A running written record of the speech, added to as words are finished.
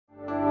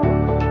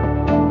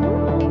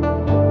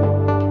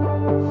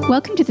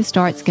Welcome to the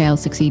Start, Scale,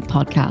 Succeed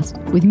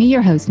podcast with me,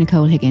 your host,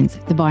 Nicole Higgins,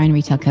 the buyer and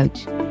retail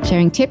coach,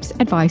 sharing tips,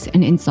 advice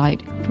and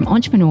insight from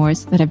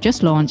entrepreneurs that have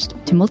just launched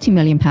to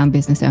multi-million pound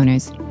business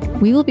owners.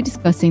 We will be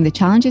discussing the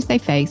challenges they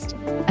faced,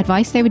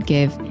 advice they would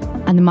give,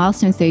 and the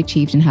milestones they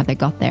achieved and how they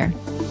got there.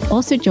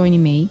 Also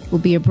joining me will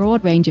be a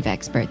broad range of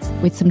experts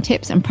with some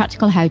tips and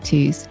practical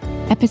how-tos,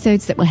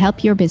 episodes that will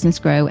help your business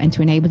grow and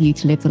to enable you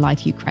to live the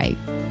life you crave.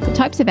 The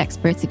types of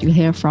experts that you'll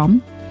hear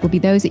from will be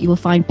those that you will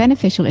find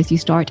beneficial as you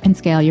start and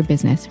scale your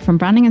business, from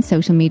branding and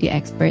social media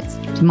experts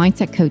to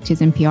mindset coaches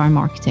and PR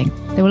marketing.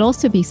 There will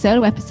also be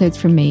solo episodes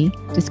from me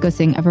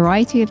discussing a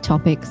variety of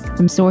topics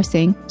from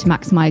sourcing to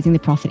maximizing the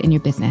profit in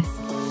your business.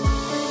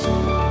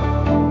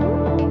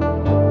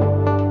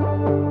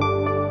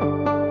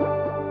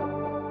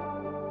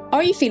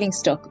 Are you feeling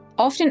stuck?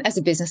 Often as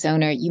a business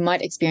owner, you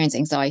might experience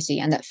anxiety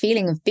and that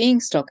feeling of being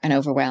stuck and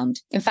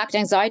overwhelmed. In fact,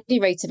 anxiety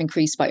rates have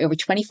increased by over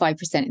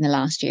 25% in the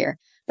last year.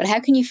 But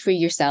how can you free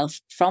yourself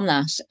from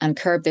that and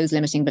curb those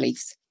limiting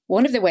beliefs?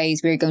 One of the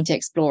ways we're going to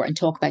explore and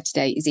talk about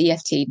today is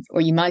EFT,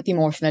 or you might be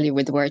more familiar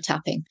with the word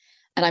tapping.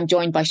 And I'm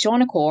joined by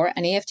Shauna Corr,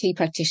 an EFT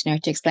practitioner,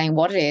 to explain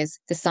what it is,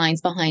 the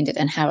science behind it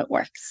and how it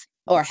works.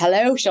 Or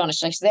hello, Shauna,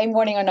 should I say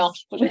morning or not?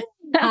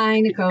 Hi,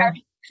 Nicole.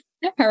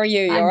 How are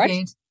you? You all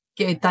right?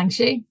 Good, thanks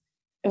you.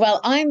 Well,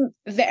 I'm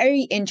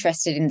very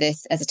interested in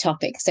this as a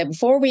topic. So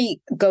before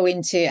we go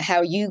into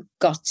how you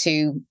got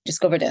to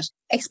discover it,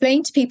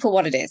 explain to people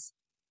what it is.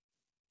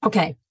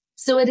 Okay,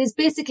 so it is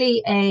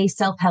basically a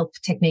self-help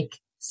technique.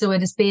 So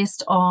it is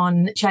based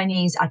on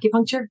Chinese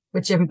acupuncture,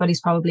 which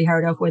everybody's probably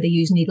heard of, where they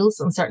use needles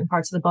on certain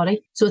parts of the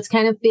body. So it's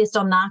kind of based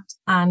on that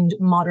and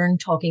modern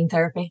talking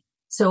therapy.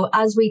 So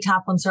as we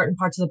tap on certain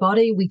parts of the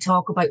body, we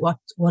talk about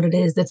what it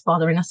is that's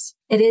bothering us.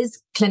 It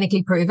is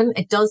clinically proven.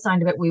 It does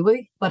sound a bit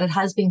woo-woo, but it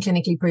has been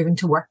clinically proven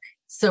to work.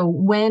 So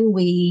when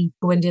we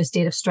go into a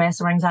state of stress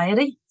or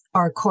anxiety,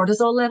 our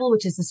cortisol level,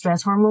 which is the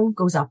stress hormone,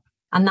 goes up.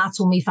 And that's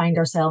when we find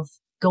ourselves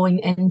going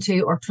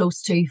into or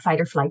close to fight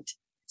or flight.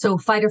 So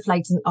fight or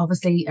flight,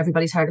 obviously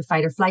everybody's heard of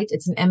fight or flight.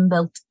 It's an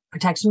inbuilt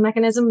protection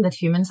mechanism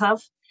that humans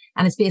have.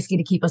 And it's basically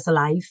to keep us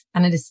alive.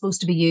 And it is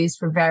supposed to be used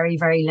for very,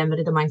 very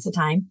limited amounts of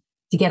time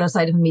to get us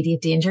out of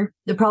immediate danger.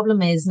 The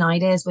problem is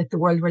nowadays with the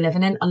world we're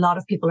living in, a lot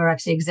of people are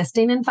actually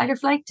existing in fight or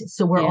flight.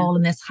 So we're all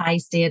in this high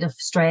state of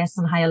stress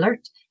and high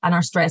alert, and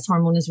our stress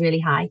hormone is really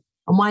high.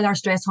 And while our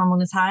stress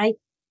hormone is high,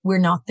 we're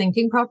not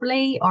thinking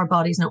properly, our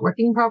body's not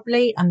working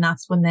properly. And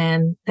that's when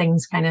then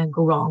things kind of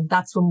go wrong.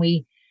 That's when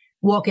we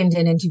walk into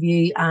an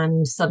interview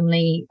and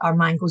suddenly our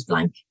mind goes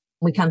blank.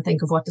 We can't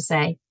think of what to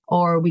say,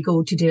 or we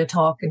go to do a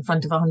talk in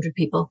front of 100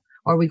 people,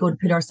 or we go to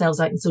put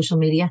ourselves out in social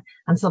media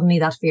and suddenly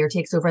that fear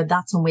takes over.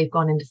 That's when we've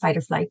gone into fight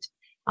or flight.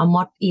 And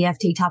what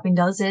EFT tapping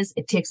does is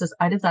it takes us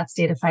out of that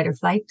state of fight or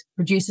flight,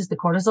 reduces the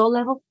cortisol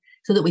level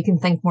so that we can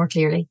think more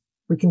clearly,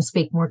 we can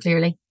speak more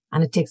clearly,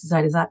 and it takes us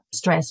out of that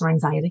stress or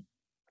anxiety.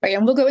 Right,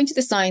 and we'll go into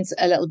the science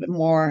a little bit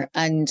more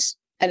and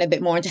a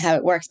bit more into how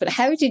it works. But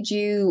how did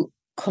you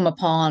come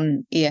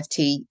upon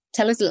EFT?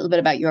 Tell us a little bit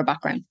about your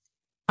background.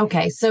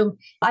 Okay, so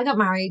I got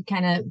married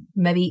kind of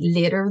maybe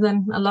later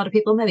than a lot of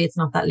people. Maybe it's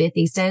not that late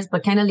these days,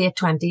 but kind of late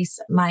 20s.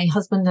 My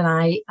husband and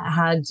I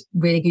had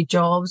really good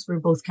jobs. We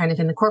were both kind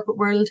of in the corporate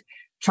world.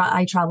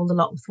 I traveled a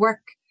lot with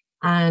work.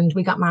 And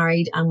we got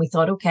married and we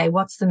thought, okay,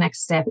 what's the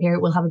next step here?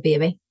 We'll have a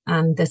baby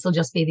and this will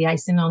just be the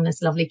icing on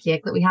this lovely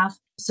cake that we have.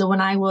 So when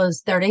I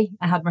was 30,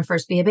 I had my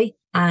first baby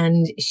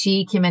and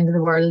she came into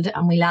the world,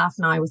 and we laugh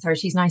now with her.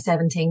 She's now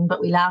 17, but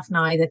we laugh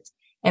now that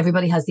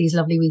everybody has these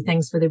lovely wee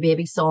things for their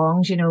baby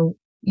songs, you know,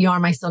 "You Are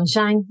My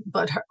Sunshine."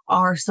 But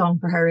our song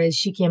for her is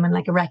 "She Came In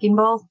Like a Wrecking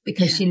Ball,"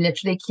 because she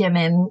literally came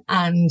in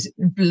and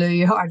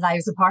blew our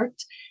lives apart.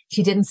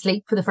 She didn't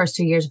sleep for the first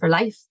 2 years of her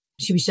life.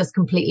 She was just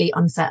completely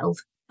unsettled.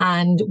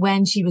 And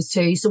when she was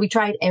 2, so we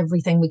tried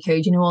everything we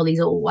could, you know, all these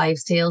old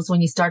wives' tales. When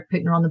you start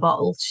putting her on the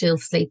bottle, she'll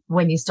sleep.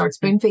 When you start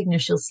spoon feeding her,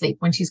 she'll sleep.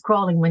 When she's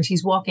crawling, when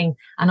she's walking,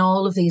 and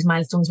all of these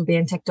milestones were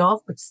being ticked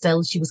off, but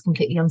still she was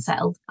completely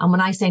unsettled. And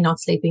when I say not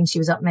sleeping, she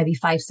was up maybe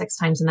 5-6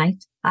 times a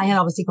night. I had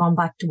obviously gone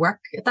back to work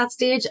at that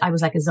stage. I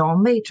was like a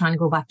zombie trying to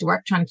go back to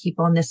work, trying to keep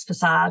on this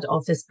facade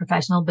of this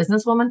professional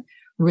businesswoman,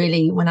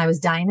 really, when I was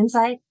dying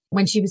inside.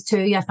 When she was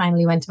 2, I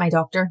finally went to my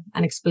doctor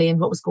and explained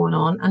what was going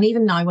on. And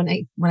even now, when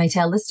I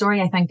tell this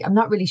story, I think I'm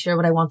not really sure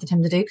what I wanted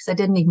him to do, because I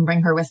didn't even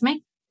bring her with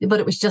me. But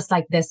it was just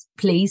like this,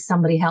 please,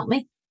 somebody help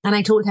me. And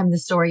I told him the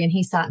story and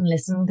he sat and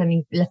listened and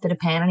he lifted a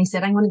pen and he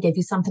said, "I'm going to give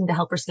you something to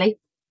help her sleep."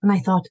 And I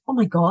thought, oh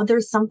my God,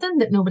 there's something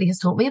that nobody has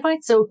told me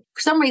about. So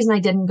for some reason, I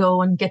didn't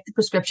go and get the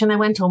prescription. I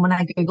went home and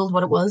I Googled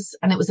what it was,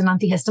 and it was an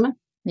antihistamine.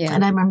 Yeah.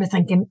 And I remember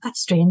thinking,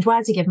 that's strange. Why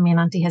is he giving me an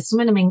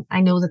antihistamine? I mean,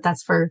 I know that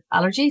that's for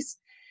allergies.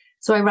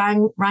 So I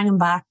rang him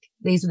back.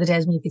 These were the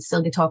days when you could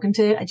still get talking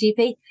to a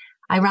GP.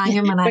 I rang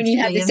him and when you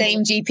had the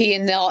same GP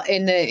in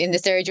the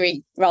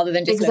surgery rather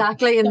than just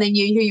exactly, and they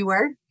knew who you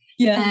were.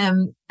 Yeah.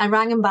 I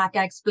rang him back.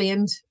 I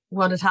explained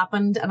what had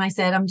happened, and I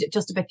said, "I'm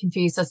just a bit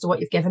confused as to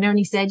what you've given her." And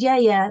he said,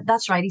 "Yeah,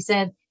 that's right." He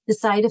said, "The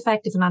side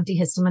effect of an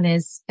antihistamine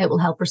is it will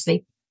help her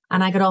sleep."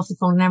 And I got off the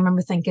phone and I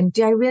remember thinking,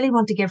 do I really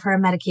want to give her a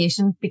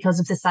medication because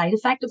of the side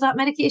effect of that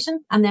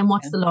medication? And then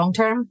what's the long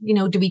term? You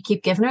know, do we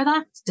keep giving her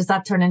that? Does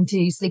that turn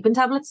into sleeping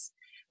tablets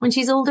when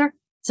she's older?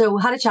 So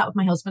I had a chat with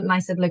my husband and I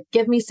said, look,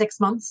 give me 6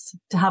 months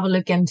to have a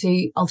look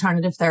into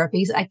alternative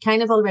therapies. I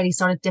kind of already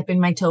started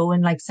dipping my toe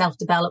in like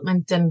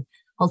self-development and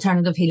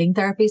alternative healing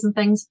therapies and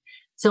things.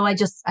 So I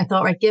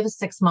thought, right, give us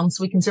 6 months.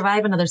 We can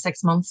survive another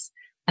 6 months.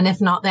 And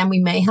if not, then we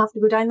may have to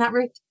go down that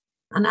route.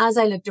 And as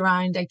I looked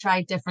around, I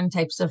tried different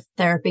types of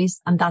therapies.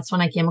 And that's when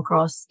I came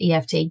across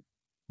EFT.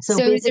 So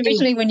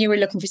originally when you were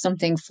looking for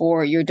something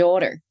for your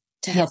daughter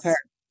to help her,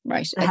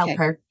 right? To help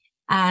her.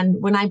 And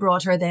when I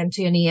brought her then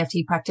to an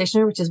EFT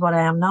practitioner, which is what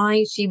I am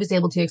now, she was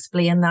able to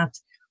explain that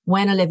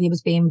when Olivia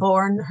was being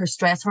born, her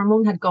stress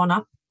hormone had gone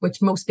up,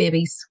 which most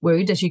babies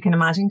would, as you can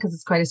imagine, because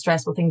it's quite a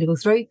stressful thing to go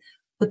through.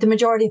 But the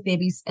majority of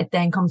babies, it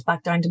then comes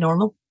back down to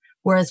normal.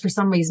 Whereas for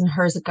some reason,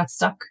 hers had got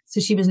stuck. So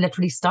she was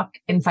literally stuck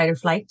in fight or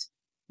flight.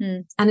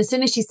 And as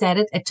soon as she said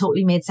it, it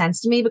totally made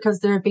sense to me,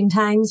 because there have been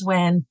times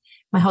when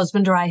my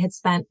husband or I had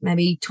spent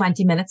maybe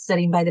 20 minutes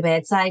sitting by the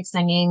bedside,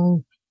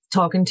 singing,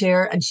 talking to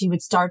her, and she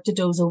would start to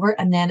doze over.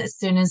 And then as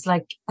soon as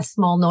like a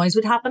small noise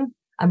would happen,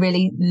 a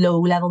really low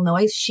level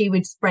noise, she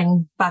would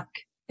spring back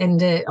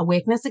into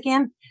awakeness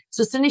again.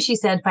 So as soon as she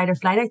said fight or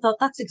flight, I thought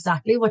that's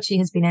exactly what she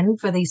has been in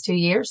for these 2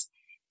 years.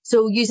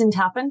 So using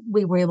tapping,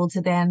 we were able to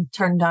then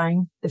turn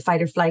down the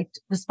fight or flight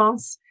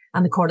response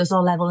and the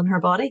cortisol level in her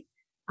body.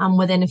 And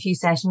within a few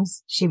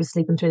sessions, she was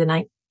sleeping through the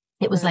night.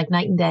 It was like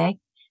night and day.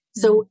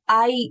 So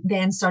I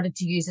then started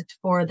to use it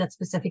for that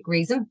specific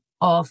reason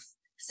of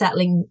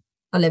settling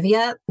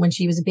Olivia when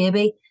she was a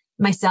baby.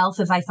 Myself,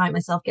 if I found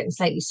myself getting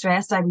slightly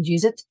stressed, I would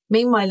use it.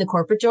 Meanwhile, the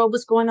corporate job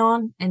was going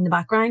on in the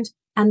background.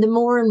 And the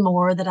more and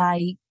more that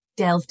I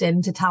delved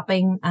into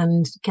tapping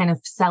and kind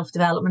of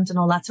self-development and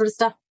all that sort of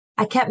stuff,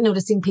 I kept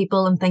noticing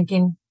people and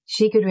thinking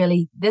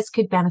this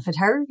could benefit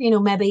her. You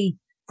know, maybe,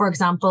 for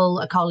example,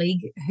 a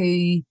colleague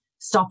who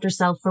stopped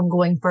herself from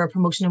going for a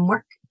promotion in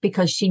work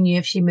because she knew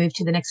if she moved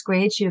to the next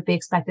grade, she would be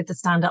expected to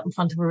stand up in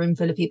front of a room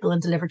full of people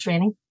and deliver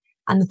training.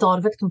 And the thought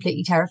of it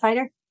completely terrified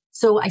her.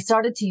 So I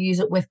started to use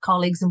it with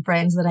colleagues and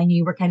friends that I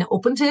knew were kind of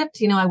open to it.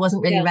 You know, I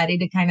wasn't really ready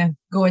to kind of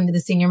go into the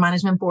senior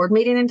management board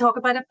meeting and talk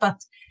about it, but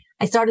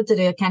I started to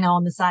do it kind of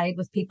on the side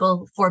with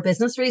people for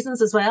business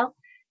reasons as well.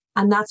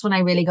 And that's when I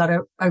really got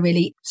a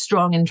really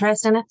strong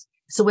interest in it.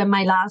 So when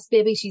my last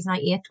baby, she's now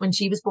 8, when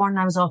she was born,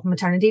 I was off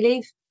maternity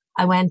leave.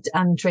 I went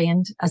and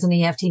trained as an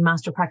EFT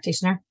master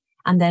practitioner.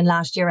 And then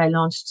last year I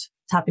launched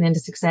Tapping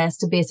Into Success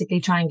to basically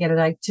try and get it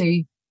out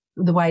to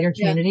the wider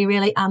community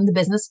really, and the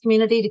business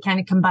community, to kind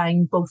of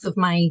combine both of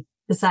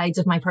the sides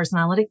of my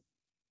personality.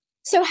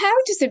 So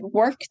how does it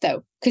work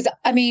though? Because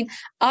I mean,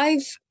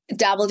 I've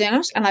dabbled in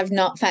it and I've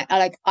not found,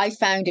 I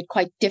found it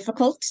quite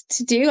difficult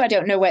to do. I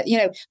don't know what,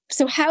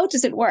 so how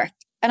does it work?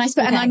 And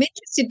and I'm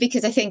interested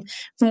because I think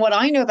from what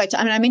I know about,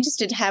 I'm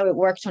interested how it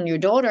worked on your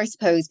daughter, I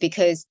suppose,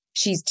 because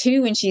she's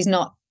 2 and she's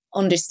not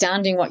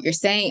understanding what you're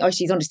saying, or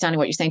she's understanding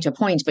what you're saying to a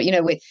point, but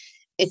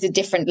it's a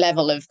different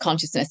level of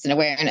consciousness and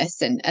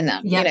awareness and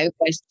that,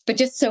 but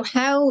just so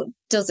how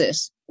does it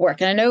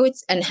work? And I know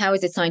and how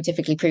is it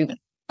scientifically proven?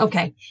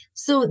 Okay.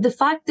 So the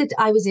fact that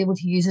I was able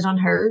to use it on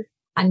her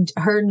and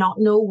her not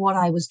know what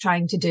I was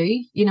trying to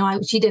do,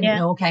 she didn't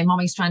know, okay,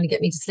 mommy's trying to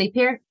get me to sleep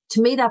here.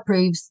 To me, that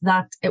proves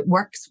that it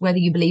works whether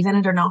you believe in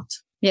it or not.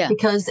 Yeah.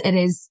 Because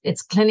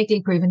it's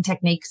clinically proven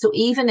technique. So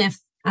even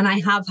and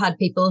I have had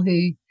people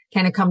who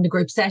kind of come to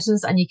group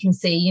sessions and you can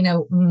see,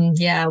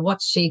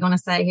 what's she going to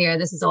say here?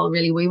 This is all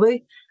really woo-woo.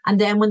 And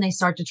then when they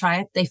start to try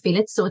it, they feel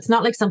it. So it's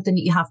not like something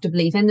that you have to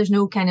believe in. There's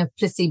no kind of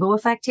placebo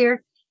effect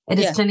here. It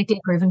is clinically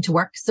proven to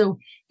work. So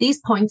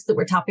these points that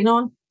we're tapping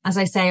on, as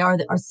I say, are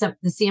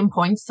the same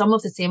points, some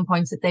of the same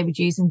points that they would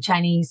use in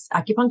Chinese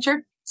acupuncture.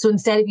 So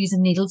instead of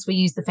using needles, we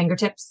use the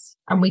fingertips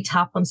and we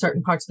tap on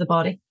certain parts of the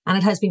body. And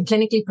it has been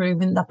clinically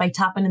proven that by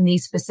tapping in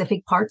these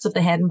specific parts of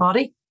the head and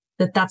body,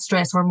 that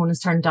stress hormone is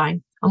turned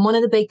down. And one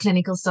of the big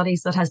clinical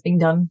studies that has been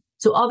done.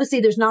 So obviously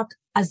there's not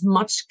as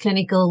much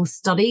clinical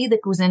study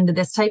that goes into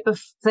this type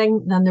of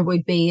thing than there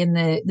would be in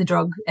the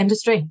drug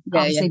industry,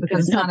 obviously,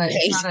 because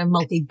it's not a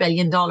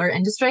multi-billion-dollar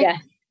industry. Yeah.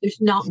 There's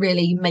not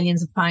really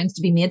millions of pounds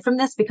to be made from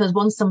this, because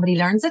once somebody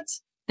learns it,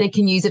 they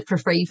can use it for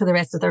free for the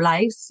rest of their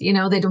lives. They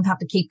don't have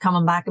to keep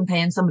coming back and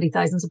paying somebody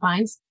thousands of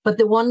pounds. But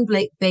the one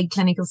big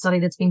clinical study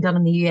that's been done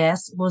in the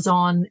US was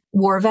on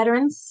war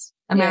veterans,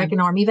 American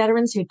Army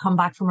veterans who'd come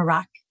back from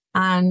Iraq.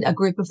 And a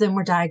group of them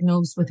were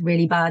diagnosed with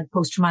really bad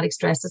post-traumatic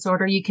stress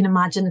disorder. You can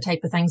imagine the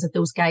type of things that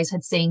those guys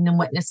had seen and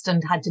witnessed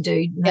and had to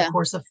do in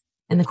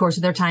the course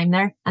of their time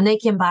there. And they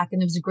came back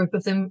and there was a group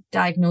of them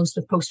diagnosed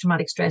with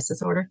post-traumatic stress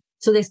disorder.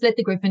 So they split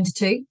the group into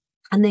 2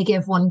 and they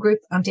gave one group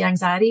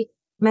anti-anxiety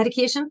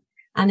medication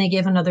and they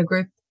gave another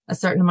group a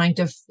certain amount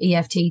of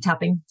EFT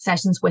tapping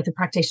sessions with a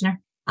practitioner.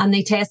 And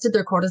they tested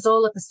their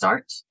cortisol at the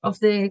start of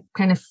the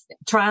kind of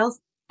trial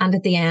and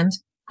at the end.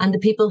 And the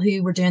people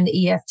who were doing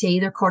the EFT,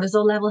 their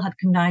cortisol level had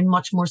come down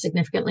much more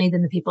significantly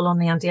than the people on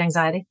the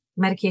anti-anxiety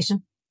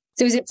medication.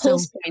 So is it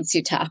pulse points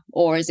you tap,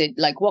 or is it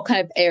like what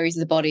kind of areas of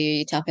the body are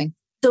you tapping?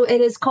 So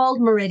it is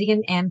called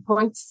meridian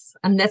endpoints.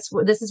 And this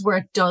is where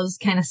it does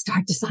kind of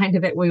start to sound a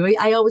bit woo-woo.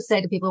 I always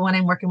say to people when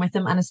I'm working with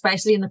them, and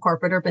especially in the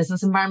corporate or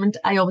business environment,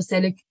 I always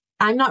say, look,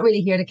 I'm not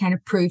really here to kind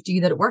of prove to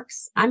you that it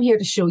works. I'm here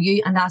to show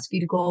you and ask you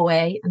to go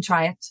away and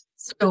try it.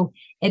 So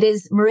it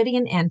is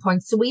meridian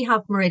endpoints. So we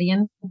have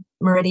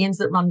meridians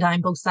that run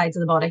down both sides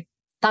of the body.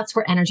 That's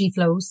where energy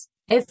flows.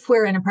 If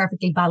we're in a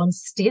perfectly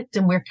balanced state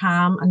and we're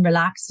calm and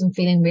relaxed and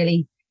feeling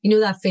really,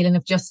 that feeling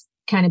of just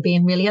kind of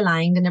being really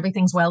aligned and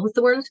everything's well with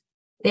the world,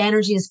 the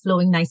energy is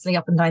flowing nicely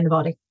up and down the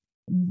body.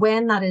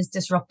 When that is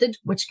disrupted,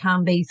 which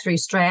can be through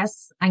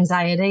stress,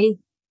 anxiety,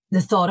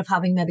 the thought of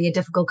having maybe a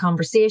difficult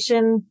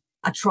conversation,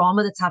 a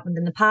trauma that's happened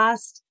in the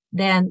past,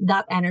 then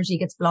that energy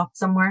gets blocked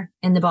somewhere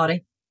in the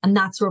body. And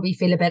that's where we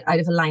feel a bit out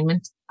of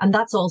alignment. And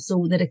that's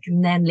also that it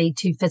can then lead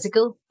to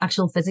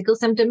actual physical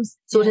symptoms.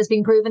 So it has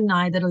been proven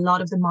now that a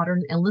lot of the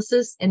modern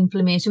illnesses,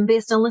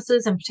 inflammation-based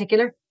illnesses in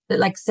particular, that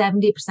like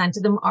 70%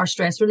 of them are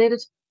stress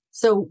related.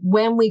 So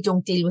when we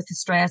don't deal with the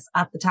stress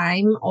at the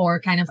time or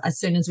kind of as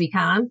soon as we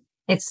can,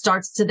 it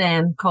starts to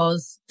then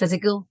cause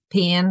physical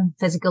pain,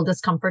 physical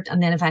discomfort,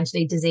 and then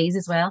eventually disease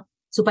as well.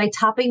 So by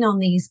tapping on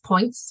these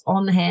points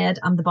on the head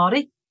and the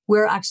body,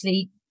 we're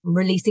actually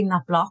releasing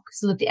that block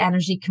so that the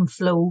energy can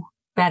flow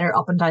better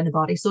up and down the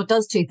body. So it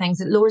does two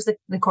things. It lowers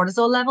the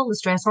cortisol level, the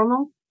stress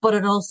hormone, but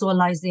it also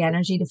allows the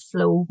energy to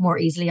flow more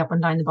easily up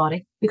and down the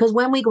body. Because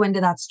when we go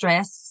into that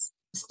stress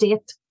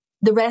state,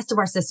 the rest of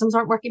our systems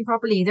aren't working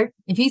properly either.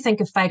 If you think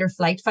of fight or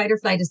flight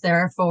is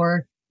there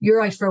for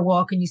you're out for a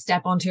walk and you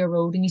step onto a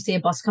road and you see a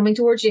bus coming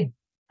towards you.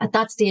 At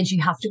that stage,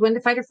 you have to go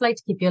into fight or flight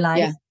to keep you alive.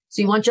 Yeah.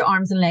 So you want your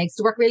arms and legs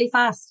to work really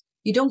fast.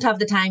 You don't have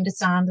the time to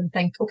stand and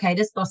think, okay,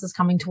 this bus is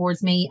coming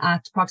towards me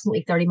at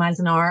approximately 30 miles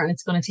an hour and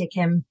it's going to take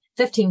him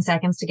 15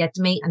 seconds to get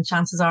to me and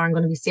chances are I'm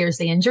going to be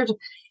seriously injured.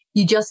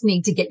 You just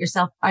need to get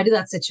yourself out of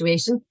that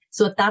situation.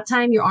 So at that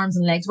time, your arms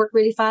and legs work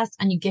really fast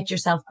and you get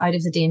yourself out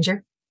of the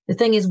danger. The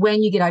thing is,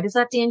 when you get out of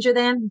that danger,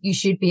 then you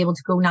should be able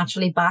to go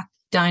naturally back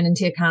down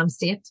into a calm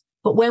state.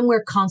 But when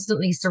we're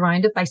constantly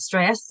surrounded by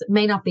stress, it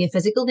may not be a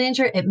physical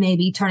danger. It may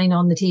be turning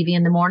on the TV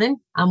in the morning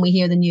and we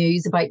hear the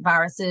news about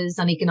viruses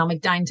and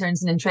economic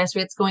downturns and interest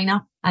rates going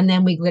up. And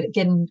then we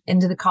get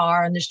into the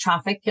car and there's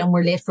traffic and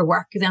we're late for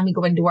work. Then we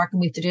go into work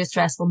and we have to do a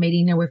stressful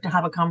meeting or we have to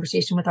have a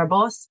conversation with our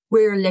boss.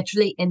 We're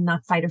literally in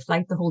that fight or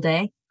flight the whole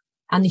day.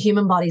 And the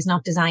human body is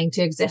not designed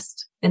to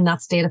exist in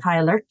that state of high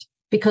alert.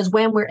 Because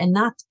when we're in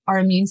that, our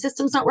immune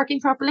system's not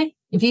working properly.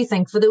 If you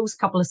think for those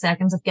couple of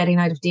seconds of getting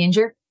out of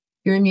danger,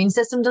 your immune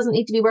system doesn't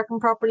need to be working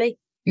properly.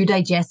 Your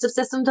digestive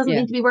system doesn't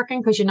need to be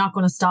working because you're not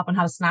going to stop and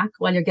have a snack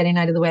while you're getting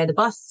out of the way of the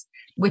bus,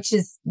 which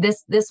is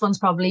this one's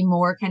probably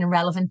more kind of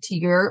relevant to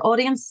your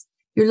audience.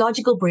 Your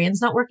logical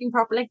brain's not working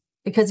properly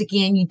because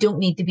again, you don't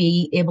need to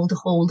be able to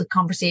hold a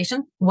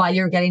conversation while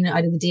you're getting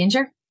out of the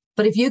danger.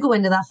 But if you go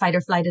into that fight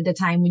or flight at a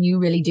time when you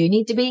really do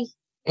need to be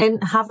in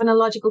having a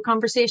logical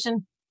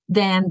conversation,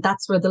 then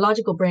that's where the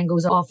logical brain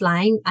goes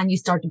offline and you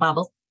start to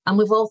babble. And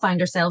we've all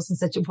found ourselves in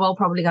such, we've all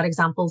probably got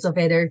examples of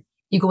either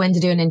you go in to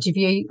do an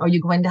interview or you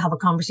go in to have a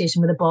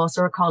conversation with a boss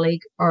or a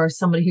colleague or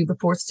somebody who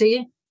reports to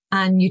you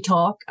and you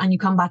talk and you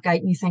come back out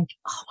and you think,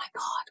 oh my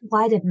God,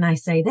 why didn't I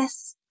say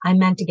this? I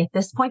meant to get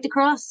this point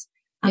across.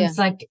 And it's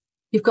like,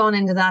 you've gone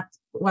into that,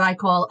 what I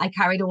call, I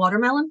carried a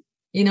watermelon,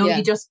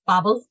 you just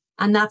babble.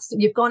 And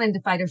you've gone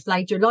into fight or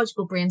flight. Your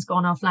logical brain's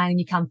gone offline and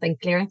you can't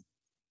think clearly.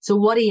 So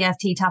what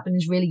EFT tapping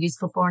is really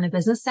useful for in a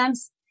business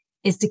sense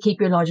is to keep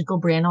your logical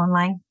brain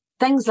online.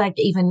 Things like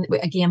even,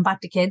 again,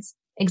 back to kids,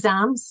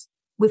 exams.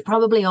 We've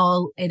probably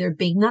all either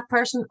been that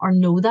person or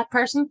know that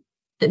person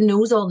that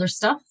knows all their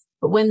stuff.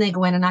 But when they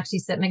go in and actually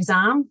sit an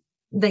exam,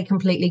 they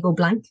completely go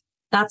blank.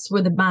 That's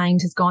where the mind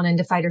has gone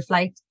into fight or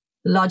flight.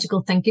 The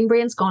logical thinking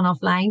brain's gone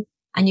offline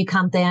and you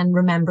can't then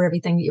remember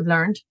everything that you've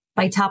learned.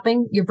 By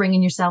tapping, you're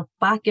bringing yourself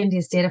back into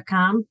a state of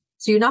calm.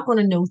 So you're not going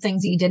to know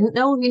things that you didn't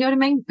know, you know what I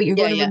mean? But you're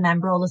going to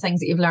remember all the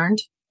things that you've learned.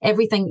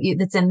 Everything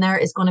that's in there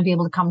is going to be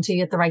able to come to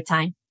you at the right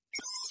time.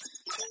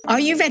 Are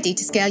you ready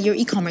to scale your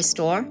e-commerce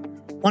store?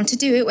 Want to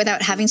do it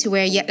without having to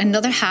wear yet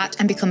another hat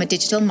and become a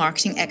digital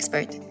marketing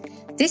expert?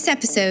 This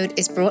episode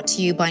is brought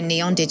to you by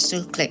Neon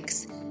Digital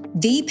Clicks,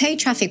 the paid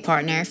traffic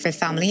partner for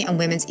family and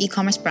women's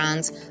e-commerce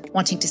brands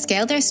wanting to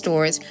scale their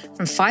stores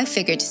from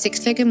 5-figure to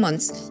 6-figure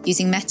months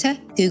using Meta,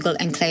 Google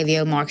and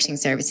Klaviyo marketing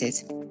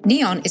services.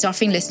 Neon is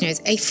offering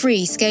listeners a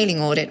free scaling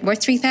audit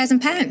worth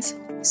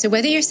 £3,000. So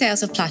whether your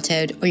sales have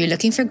plateaued or you're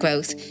looking for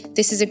growth,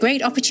 this is a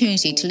great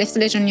opportunity to lift the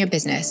lid on your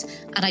business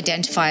and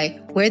identify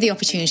where the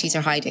opportunities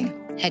are hiding.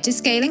 Head to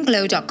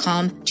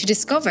scalinglow.com to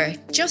discover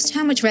just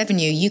how much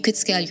revenue you could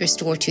scale your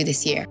store to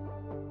this year.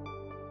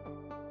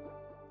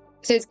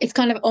 So it's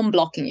kind of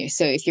unblocking you.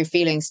 So if you're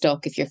feeling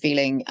stuck, if you're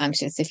feeling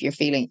anxious, if you're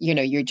feeling,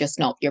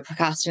 you're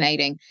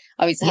procrastinating.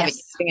 I was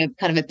having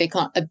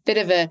a bit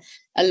of a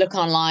look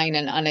online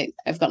and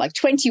I've got like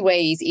 20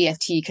 ways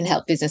EFT can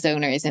help business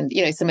owners. And,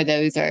 some of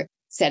those are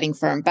setting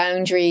firm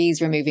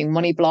boundaries, removing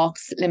money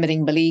blocks,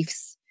 limiting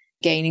beliefs,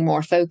 gaining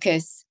more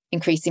focus,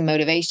 increasing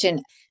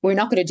motivation. We're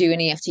not going to do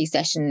an EFT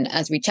session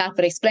as we chat,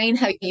 but explain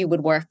how you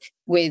would work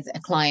with a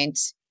client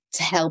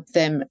to help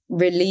them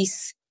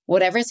release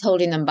whatever's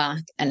holding them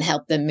back and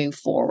help them move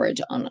forward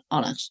on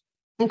it?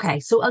 Okay,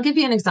 so I'll give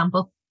you an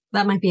example.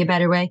 That might be a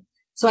better way.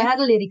 So I had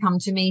a lady come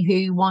to me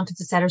who wanted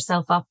to set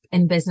herself up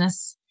in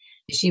business.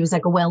 She was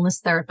like a wellness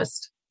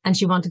therapist and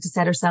she wanted to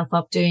set herself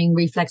up doing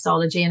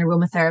reflexology and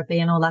aromatherapy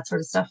and all that sort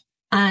of stuff.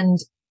 And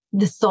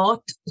the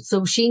thought,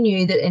 so she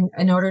knew that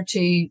in order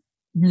to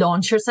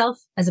launch herself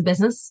as a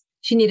business,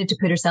 she needed to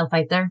put herself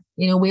out there.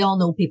 You know, we all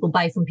know people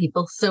buy from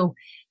people. So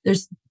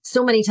there's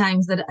so many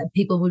times that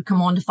people would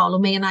come on to follow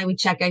me and I would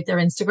check out their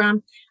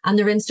Instagram, and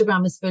their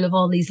Instagram is full of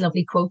all these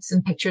lovely quotes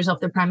and pictures of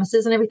their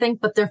premises and everything,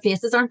 but their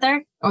faces aren't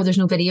there or there's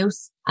no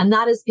videos. And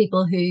that is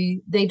people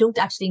who they don't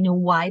actually know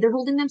why they're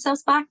holding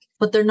themselves back,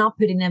 but they're not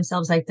putting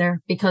themselves out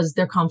there because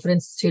their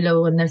confidence is too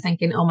low and they're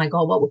thinking, oh my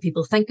God, what would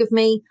people think of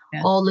me?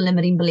 Yeah. All the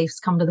limiting beliefs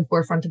come to the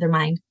forefront of their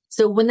mind.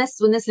 So when this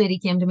lady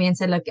came to me and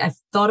said, look, I've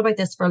thought about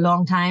this for a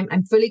long time.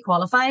 I'm fully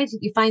qualified.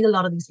 You find a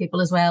lot of these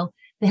people as well.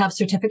 They have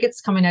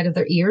certificates coming out of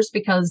their ears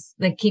because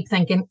they keep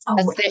thinking, oh,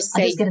 I'll just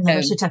get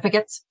another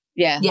certificate.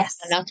 Yeah. Yes.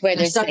 And that's where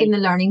they're stuck in the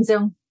learning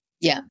zone.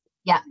 Yeah.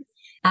 Yeah.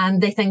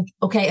 And they think,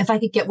 okay, if I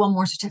could get one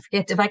more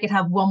certificate, if I could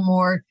have one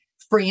more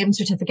framed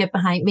certificate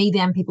behind me,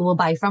 then people will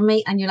buy from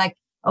me. And you're like,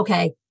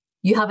 okay,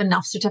 you have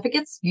enough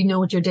certificates. You know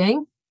what you're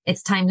doing.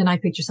 It's time to now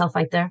put yourself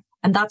out there.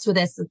 And that's where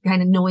this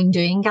kind of knowing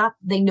doing gap.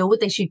 They know what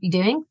they should be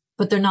doing,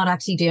 but they're not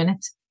actually doing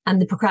it. And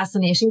the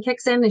procrastination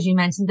kicks in, as you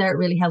mentioned there. It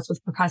really helps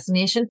with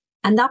procrastination.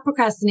 And that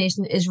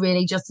procrastination is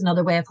really just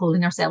another way of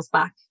holding ourselves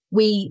back.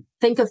 We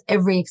think of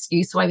every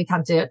excuse why we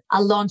can't do it.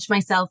 I'll launch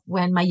myself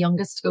when my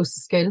youngest goes to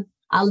school.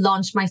 I'll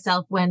launch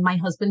myself when my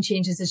husband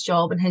changes his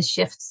job and his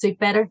shifts suit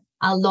better.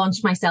 I'll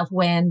launch myself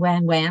when.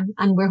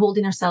 And we're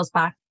holding ourselves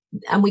back.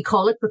 And we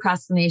call it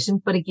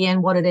procrastination. But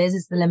again, what it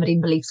is the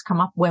limiting beliefs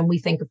come up when we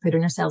think of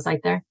putting ourselves out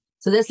there.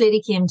 So this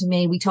lady came to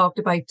me. We talked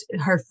about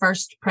her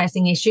first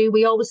pressing issue.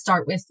 We always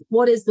start with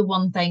what is the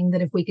one thing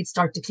that if we could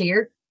start to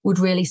clear would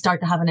really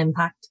start to have an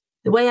impact.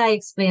 The way I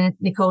explain it,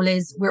 Nicole,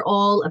 is we're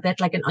all a bit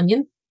like an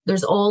onion.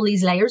 There's all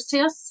these layers to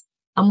us.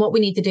 And what we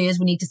need to do is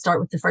we need to start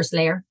with the first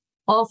layer.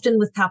 Often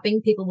with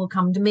tapping, people will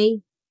come to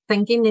me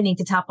thinking they need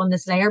to tap on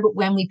this layer. But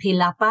when we peel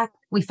that back,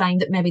 we find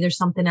that maybe there's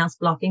something else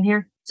blocking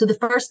here. So the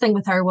first thing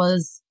with her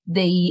was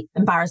the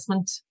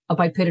embarrassment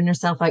about putting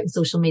herself out in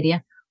social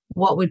media.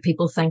 What would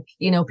people think?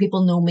 You know,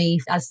 people know me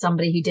as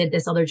somebody who did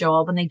this other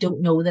job and they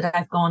don't know that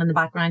I've gone in the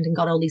background and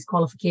got all these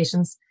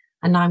qualifications.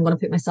 And now I'm going to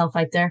put myself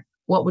out there.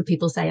 What would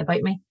people say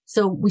about me?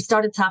 So we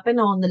started tapping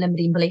on the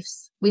limiting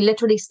beliefs. We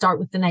literally start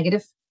with the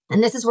negative.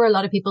 And this is where a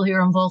lot of people who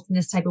are involved in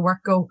this type of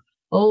work go,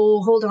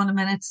 oh, hold on a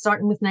minute,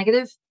 starting with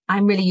negative.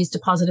 I'm really used to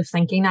positive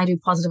thinking. I do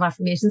positive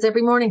affirmations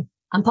every morning.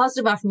 And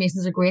positive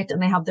affirmations are great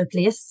and they have their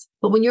place.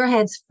 But when your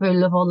head's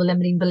full of all the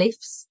limiting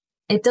beliefs,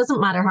 it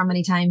doesn't matter how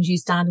many times you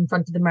stand in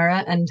front of the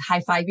mirror and high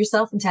five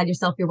yourself and tell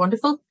yourself you're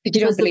wonderful.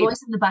 Because the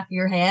voice in the back of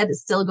your head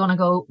is still going to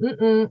go,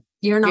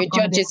 you're not. Your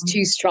judge is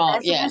too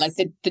strong. Yeah, like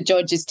the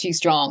judge is too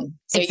strong.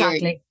 So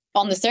exactly.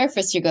 On the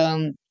surface, you're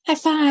going, high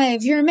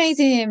five, you're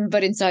amazing.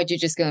 But inside, you're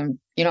just going,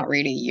 you're not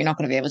going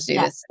to be able to do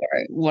this.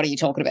 Or what are you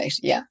talking about?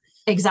 Yeah.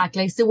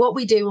 Exactly. So what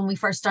we do when we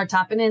first start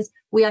tapping is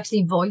we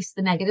actually voice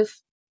the negative.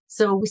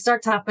 So we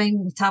start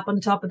tapping, we tap on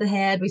the top of the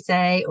head. We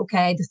say,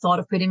 okay, the thought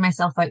of putting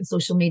myself out in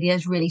social media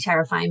is really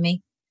terrifying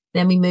me.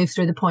 Then we move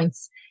through the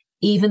points.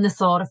 Even the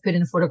thought of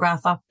putting a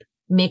photograph up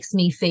makes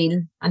me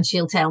feel, and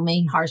she'll tell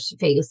me how she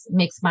feels,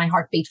 makes my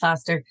heart beat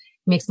faster,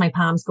 makes my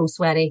palms go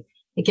sweaty.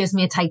 It gives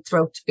me a tight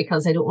throat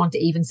because I don't want to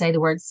even say the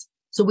words.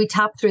 So we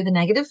tap through the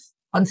negative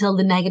until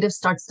the negative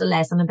starts to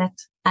lessen a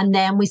bit. And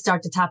then we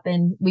start to tap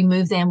in. We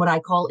move then what I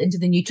call into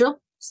the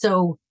neutral.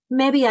 So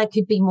maybe I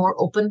could be more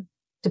open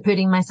to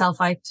putting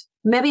myself out.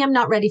 Maybe I'm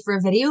not ready for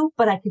a video,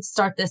 but I could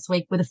start this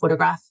week with a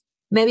photograph.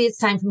 Maybe it's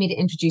time for me to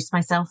introduce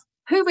myself.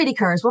 Who really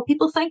cares what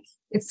people think?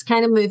 It's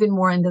kind of moving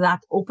more into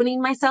that,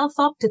 opening myself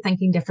up to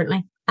thinking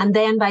differently. And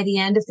then by the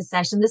end of the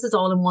session, this is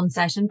all in one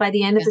session. By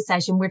the end of the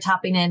session, we're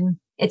tapping in.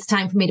 It's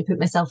time for me to put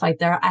myself out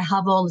there. I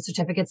have all the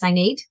certificates I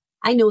need.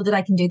 I know that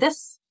I can do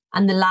this.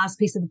 And the last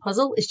piece of the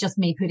puzzle is just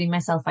me putting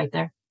myself out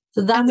there.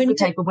 So that's the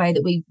type of way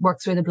that we work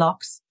through the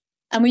blocks.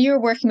 And when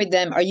you're working with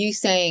them, are you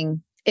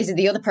saying, is it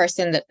the other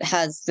person that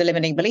has the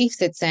limiting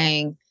beliefs? It's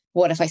saying,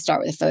 what if I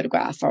start with a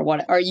photograph, or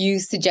what are you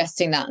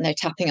suggesting that and they're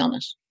tapping on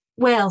it?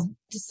 Well,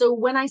 so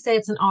when I say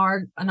it's an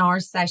hour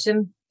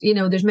session, you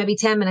know, there's maybe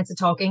 10 minutes of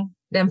talking,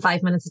 then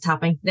 5 minutes of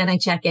tapping. Then I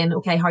check in.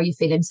 Okay, how are you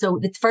feeling? So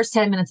the first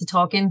 10 minutes of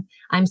talking,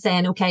 I'm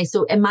saying, okay,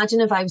 so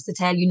imagine if I was to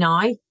tell you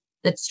now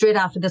that straight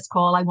after this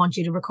call, I want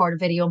you to record a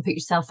video and put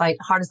yourself out.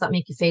 How does that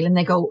make you feel? And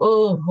they go,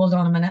 oh, hold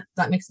on a minute.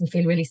 That makes me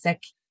feel really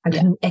sick. I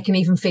can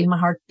even feel my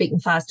heart beating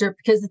faster,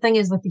 because the thing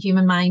is with the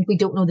human mind, we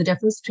don't know the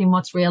difference between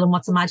what's real and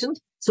what's imagined.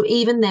 So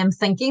even them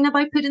thinking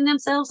about putting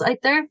themselves out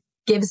there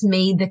gives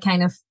me the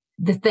kind of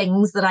the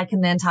things that I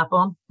can then tap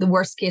on, the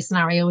worst case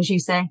scenario, as you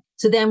say.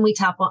 So then we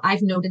tap on,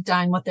 I've noted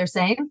down what they're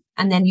saying,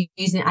 and then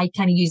I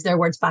kind of use their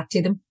words back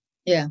to them.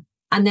 Yeah.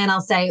 And then I'll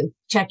say,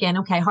 check in.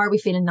 Okay, how are we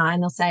feeling now?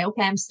 And they'll say,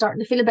 okay, I'm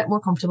starting to feel a bit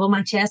more comfortable.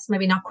 My chest,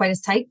 maybe not quite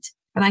as tight.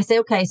 And I say,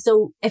 okay,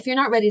 so if you're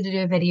not ready to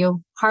do a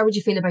video, how would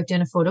you feel about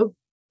doing a photo?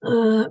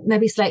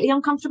 Maybe slightly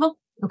uncomfortable.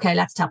 Okay,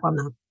 let's tap on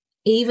that.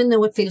 Even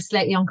though it feels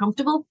slightly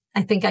uncomfortable,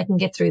 I think I can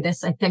get through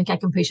this. I think I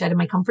can push out of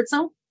my comfort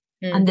zone.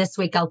 And this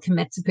week I'll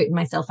commit to putting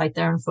myself out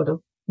there in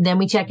photo. Then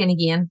we check in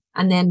again.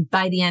 And then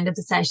by the end of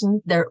the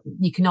session,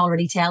 you can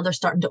already tell they're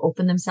starting to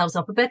open themselves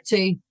up a bit to,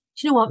 you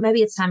know what,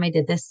 maybe it's time I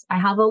did this. I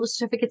have all the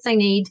certificates I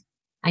need.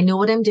 I know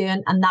what I'm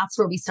doing. And that's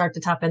where we start to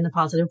tap in the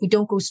positive. We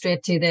don't go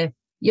straight to the,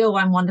 yo,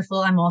 I'm wonderful,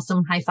 I'm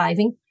awesome,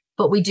 high-fiving,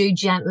 but we do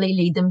gently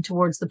lead them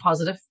towards the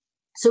positive.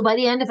 So by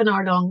the end of an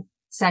hour-long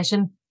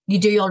session, you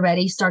do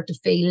already start to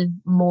feel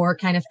more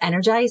kind of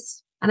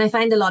energized. And I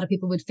find a lot of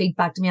people would feed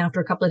back to me after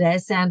a couple of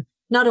days saying,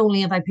 not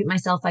only have I put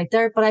myself out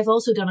there, but I've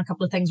also done a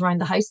couple of things around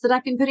the house that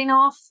I've been putting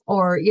off,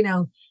 or, you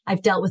know,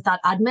 I've dealt with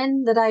that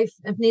admin that I've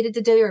needed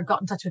to do, or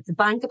got in touch with the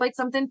bank about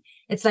something.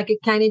 It's like it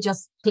kind of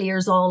just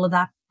clears all of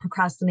that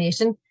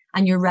procrastination,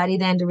 and you're ready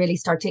then to really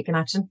start taking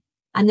action.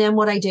 And then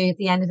what I do at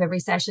the end of every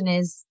session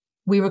is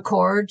we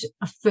record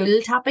a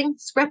full tapping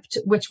script,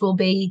 which will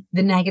be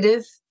the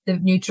negative, the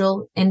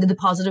neutral, into the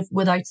positive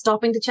without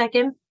stopping to check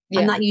in. Yeah.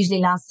 And that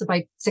usually lasts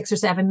about 6 or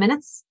 7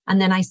 minutes. And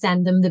then I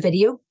send them the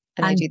video.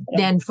 And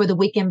then for the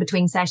week in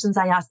between sessions,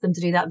 I ask them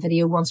to do that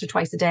video once or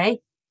twice a day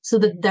so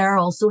that they're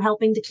also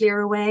helping to clear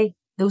away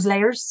those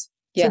layers.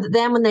 Yeah. So that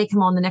then when they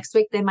come on the next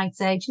week, they might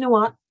say, do you know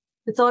what?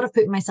 The thought of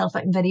putting myself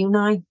out in video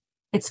now,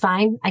 it's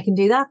fine. I can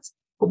do that.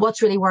 But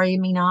what's really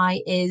worrying me now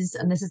is,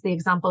 and this is the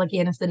example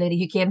again of the lady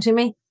who came to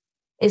me,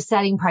 is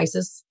setting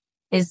prices,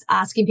 is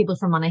asking people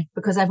for money,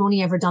 because I've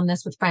only ever done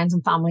this with friends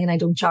and family and I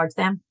don't charge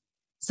them.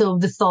 So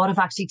the thought of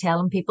actually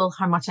telling people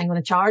how much I'm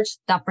going to charge,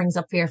 that brings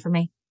up fear for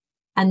me.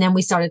 And then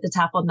we started to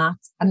tap on that.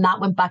 And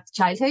that went back to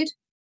childhood.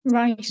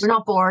 Right. We're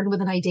not born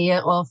with an idea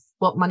of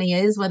what money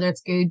is, whether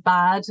it's good,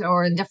 bad,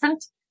 or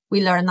indifferent.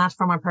 We learn that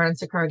from our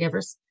parents or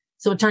caregivers.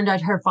 So it turned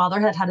out her father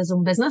had his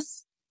own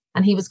business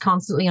and he was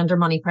constantly under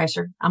money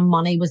pressure. And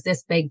money was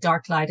this big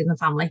dark cloud in the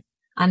family.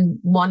 And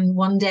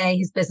one day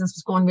his business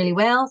was going really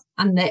well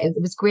and it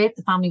was great.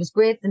 The family was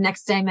great. The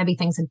next day, maybe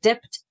things had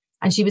dipped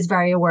and she was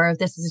very aware of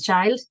this as a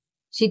child.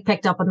 She'd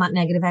picked up on that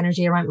negative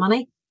energy around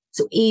money.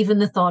 So even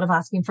the thought of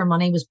asking for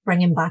money was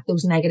bringing back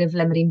those negative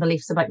limiting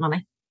beliefs about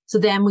money. So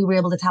then we were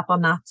able to tap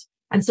on that.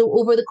 And so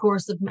over the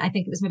course of, I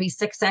think it was maybe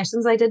 6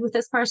 sessions I did with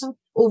this person,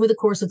 over the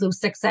course of those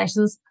 6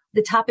 sessions,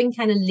 the tapping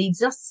kind of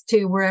leads us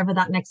to wherever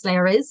that next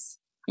layer is.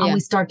 Yeah. And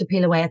we start to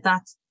peel away at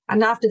that.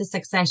 And after the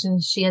 6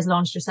 sessions, she has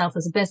launched herself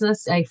as a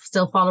business. I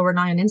still follow her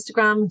now on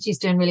Instagram. She's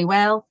doing really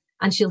well.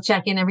 And she'll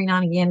check in every now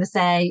and again to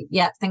say,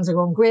 yeah, things are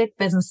going great.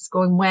 Business is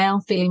going well,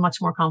 feeling much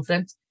more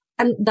confident.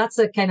 And that's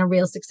a kind of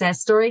real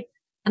success story.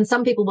 And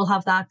some people will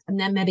have that. And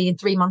then maybe in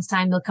 3 months'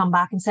 time, they'll come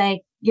back and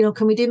say, you know,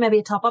 can we do maybe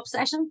a top-up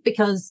session?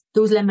 Because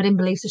those limiting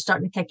beliefs are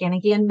starting to kick in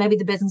again. Maybe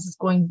the business is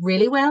going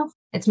really well.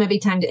 It's maybe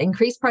time to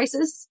increase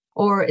prices,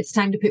 or it's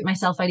time to put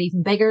myself out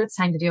even bigger. It's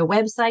time to do a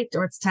website,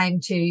 or it's time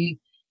to, you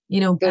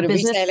know, go to a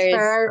business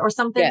fair or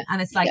something. Yeah.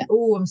 And it's like,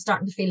 oh, I'm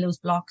starting to feel those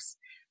blocks.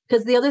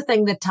 Because the other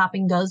thing that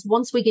tapping does,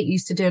 once we get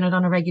used to doing it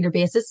on a regular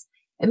basis,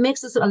 it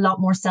makes us a lot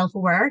more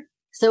self-aware.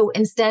 So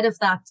instead of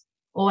that,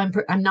 oh,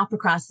 I'm not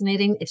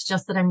procrastinating, it's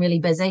just that I'm really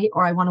busy,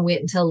 or I want to wait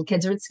until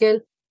kids are at school,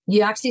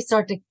 you actually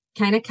start to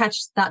kind of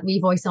catch that wee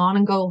voice on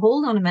and go,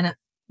 hold on a minute,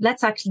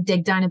 let's actually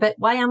dig down a bit.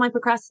 Why am I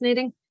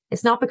procrastinating?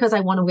 It's not because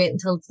I want to wait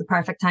until it's the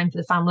perfect time for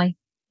the family.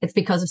 It's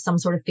because of some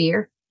sort of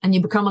fear. And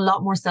you become a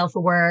lot more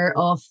self-aware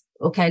of,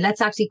 okay,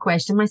 let's actually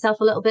question myself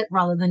a little bit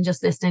rather than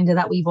just listening to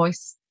that wee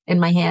voice in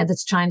my head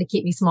that's trying to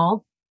keep me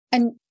small.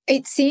 And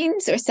it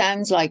seems or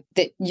sounds like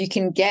that you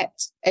can get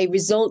a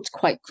result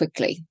quite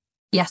quickly.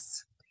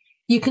 Yes.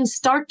 You can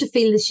start to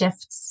feel the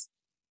shifts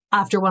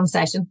after one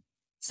session.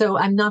 So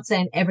I'm not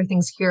saying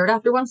everything's cured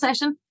after one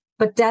session,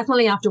 but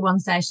definitely after one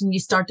session, you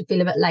start to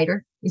feel a bit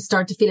lighter. You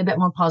start to feel a bit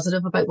more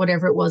positive about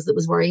whatever it was that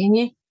was worrying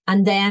you.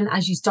 And then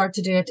as you start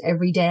to do it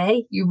every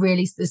day, you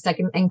really, it's like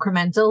an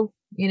incremental,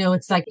 you know,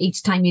 it's like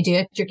each time you do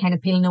it, you're kind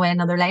of peeling away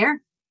another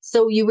layer.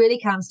 So you really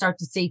can start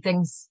to see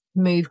things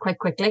move quite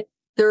quickly.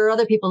 There are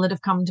other people that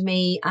have come to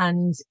me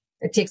and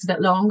it takes a bit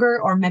longer,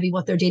 or maybe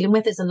what they're dealing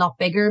with is a lot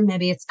bigger.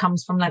 Maybe it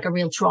comes from like a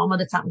real trauma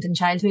that's happened in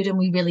childhood and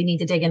we really need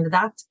to dig into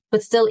that.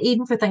 But still,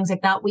 even for things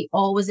like that, we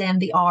always end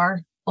the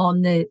hour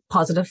on the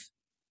positive.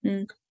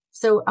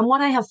 So, and what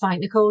I have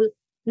found, Nicole,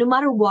 no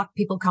matter what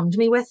people come to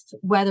me with,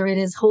 whether it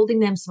is holding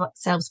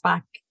themselves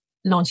back,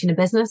 launching a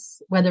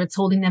business, whether it's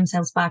holding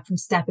themselves back from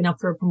stepping up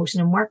for a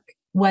promotion in work,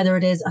 whether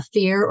it is a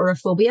fear or a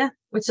phobia,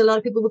 which a lot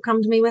of people would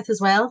come to me with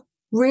as well,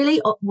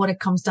 really what it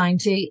comes down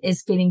to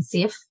is feeling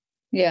safe.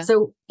 Yeah.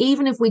 So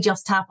even if we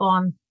just tap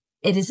on,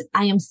 it is,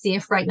 I am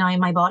safe right now in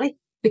my body,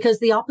 because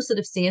the opposite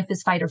of safe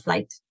is fight or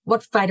flight.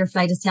 What fight or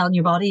flight is telling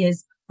your body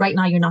is right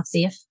now you're not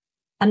safe.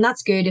 And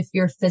that's good if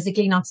you're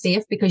physically not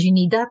safe, because you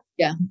need that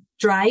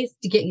drive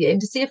to get you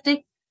into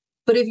safety.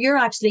 But if you're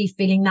actually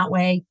feeling that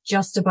way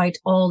just about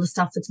all the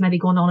stuff that's maybe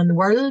going on in the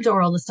world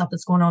or all the stuff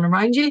that's going on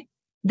around you,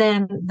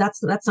 then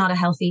that's not a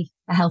healthy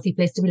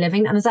place to be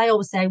living. And as I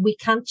always say, we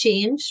can't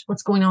change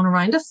what's going on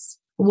around us.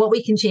 What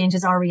we can change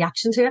is our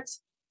reaction to it.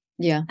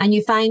 Yeah. And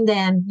you find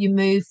then you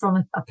move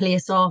from a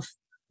place of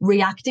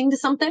reacting to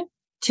something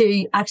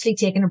to actually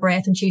taking a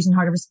breath and choosing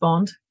how to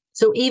respond.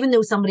 So even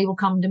though somebody will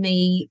come to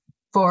me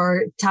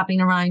for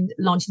tapping around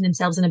launching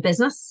themselves in a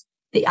business,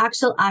 the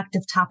actual act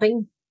of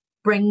tapping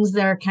brings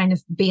their kind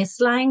of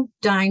baseline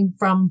down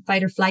from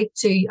fight or flight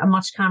to a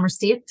much calmer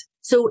state.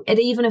 So it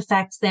even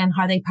affects then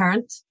how they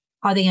parent,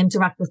 how they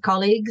interact with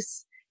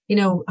colleagues, you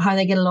know, how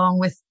they get along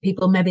with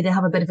people maybe they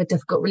have a bit of a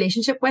difficult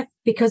relationship with,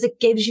 because it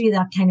gives you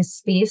that kind of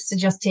space to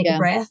just take a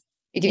breath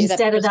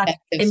instead of that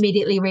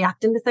immediately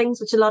reacting to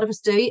things, which a lot of us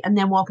do, and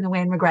then walking away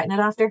and regretting it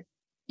after.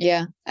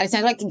 Yeah. And it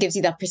sounds like it gives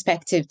you that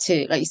perspective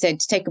to, like you said,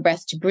 to take a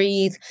breath, to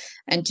breathe,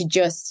 and to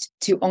just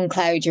to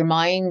uncloud your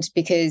mind,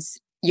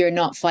 because you're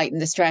not fighting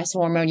the stress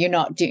hormone. You're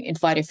not doing in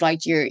fight or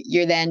flight.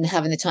 You're then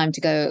having the time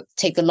to go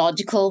take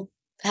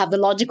have the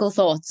logical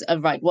thoughts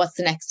of, right, what's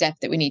the next step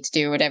that we need to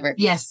do or whatever.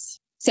 Yes.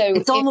 So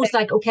it's almost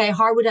like, okay,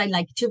 how would I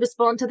like to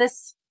respond to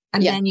this?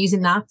 And then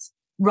using that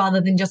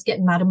rather than just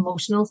getting that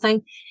emotional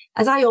thing.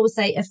 As I always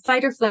say, if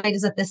fight or flight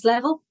is at this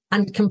level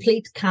and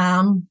complete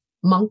calm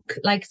monk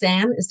like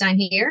Zen is down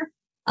here,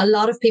 a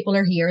lot of people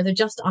are here. They're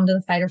just under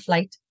the fight or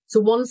flight. So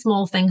one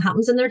small thing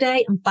happens in their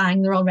day and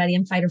bang, they're already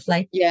in fight or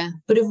flight. Yeah.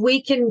 But if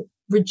we can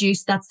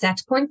reduce that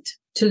set point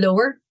to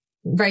lower,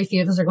 very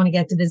few of us are going to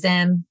get to the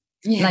Zen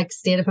like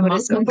state of a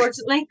monk,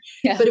 unfortunately.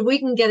 Yeah. But if we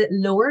can get it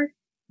lower,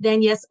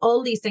 then yes,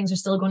 all these things are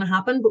still going to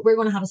happen, but we're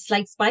going to have a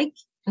slight spike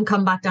and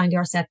come back down to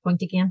our set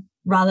point again,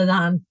 rather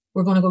than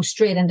we're going to go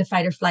straight into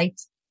fight or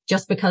flight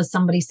just because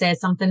somebody says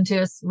something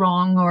to us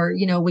wrong, or,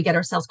 you know, we get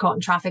ourselves caught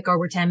in traffic, or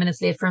we're 10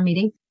 minutes late for a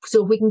meeting.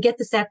 So if we can get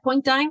the set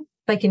point down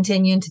by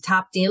continuing to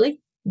tap daily,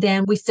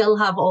 then we still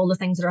have all the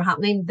things that are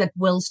happening that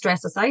will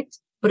stress us out,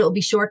 but it'll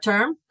be short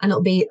term and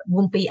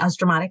won't be as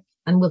dramatic,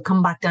 and we'll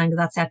come back down to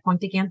that set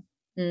point again.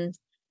 Mm.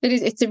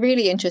 It's a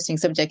really interesting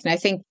subject. And I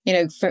think, you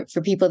know,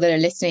 for people that are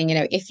listening, you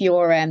know, if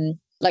you're,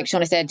 like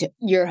Shauna said,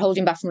 you're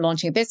holding back from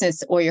launching a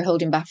business, or you're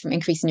holding back from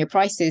increasing your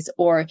prices,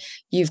 or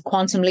you've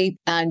quantum leap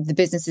and the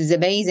business is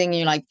amazing, and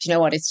you're like, do you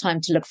know what, it's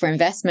time to look for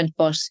investment,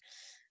 but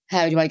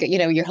how do I get, you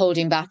know, you're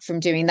holding back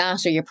from doing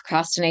that, or you're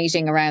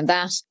procrastinating around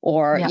that,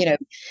 or, you know,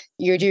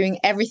 you're doing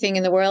everything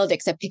in the world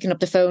except picking up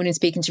the phone and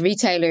speaking to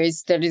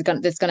retailers that's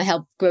going to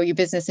help grow your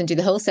business and do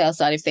the wholesale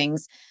side of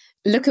things.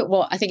 Look at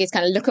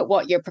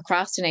what you're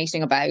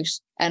procrastinating about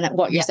and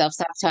what you're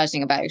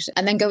self-sabotaging about,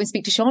 and then go and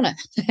speak to Shauna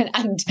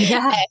and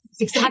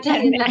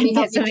exactly. and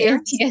get some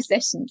EFT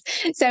sessions.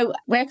 So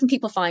where can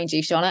people find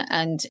you, Shauna,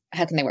 and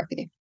how can they work with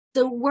you?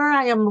 So where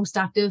I am most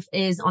active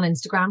is on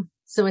Instagram.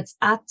 So it's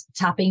at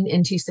tapping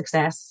into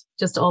success,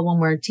 just all one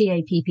word,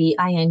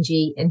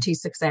 TAPPING into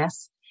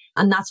success.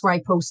 And that's where I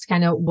post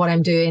kind of what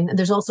I'm doing. And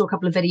there's also a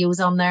couple of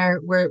videos on there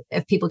where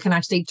if people can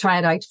actually try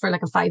it out for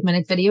like a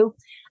 5-minute video.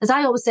 As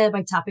I always say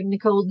about tapping,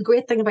 Nicole, the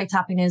great thing about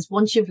tapping is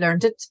once you've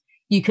learned it,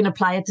 you can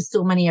apply it to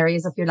so many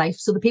areas of your life.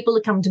 So the people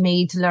that come to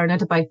me to learn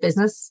it about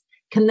business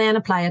can then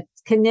apply it,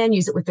 can then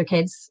use it with their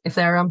kids if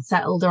they're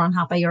unsettled or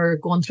unhappy or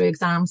going through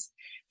exams,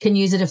 can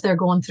use it if they're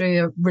going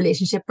through a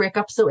relationship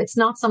breakup. So it's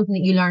not something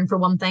that you learn for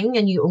one thing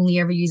and you only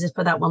ever use it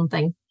for that one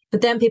thing. But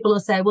then people will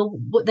say, well,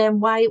 then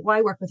why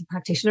work with a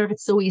practitioner if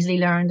it's so easily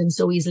learned and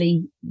so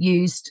easily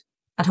used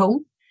at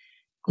home?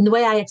 And the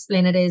way I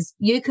explain it is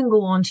you can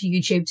go on to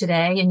YouTube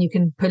today and you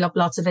can pull up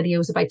lots of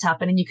videos about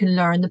tapping and you can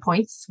learn the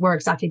points where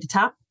exactly to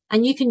tap.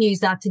 And you can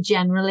use that to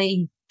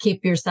generally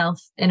keep yourself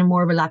in a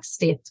more relaxed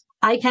state.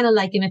 I kind of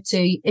liken it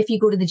to if you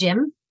go to the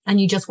gym and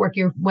you just work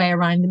your way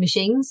around the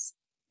machines,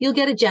 you'll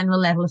get a general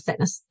level of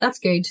fitness. That's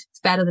good.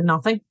 It's better than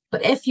nothing.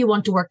 But if you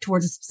want to work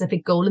towards a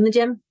specific goal in the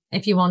gym,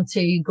 if you want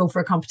to go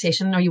for a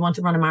competition or you want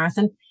to run a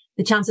marathon,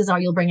 the chances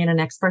are you'll bring in an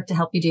expert to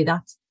help you do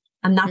that.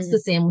 And that's the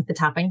same with the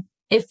tapping.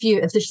 If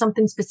there's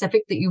something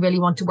specific that you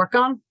really want to work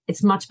on,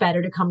 it's much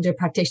better to come to a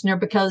practitioner,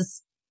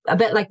 because a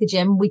bit like the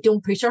gym, we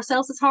don't push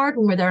ourselves as hard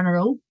when we're there on our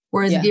own.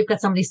 Whereas if you've got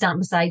somebody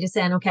standing beside you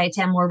saying, okay,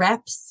 10 more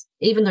reps,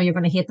 even though you're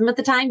going to hate them at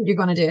the time, you're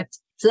going to do it.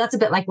 So that's a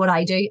bit like what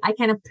I do. I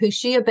kind of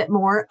push you a bit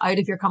more out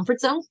of your comfort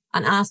zone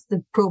and ask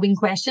the probing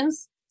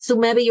questions. So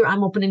maybe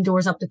I'm opening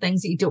doors up to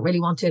things that you don't really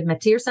want to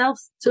admit to yourself.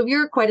 So if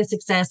you're quite a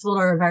successful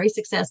or a very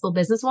successful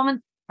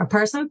businesswoman or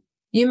person,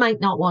 you might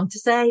not want to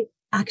say,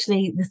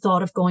 actually, the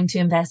thought of going to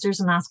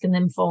investors and asking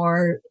them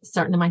for a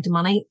certain amount of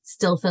money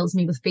still fills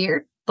me with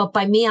fear. But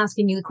by me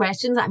asking you the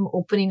questions, I'm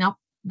opening up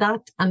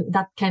that, and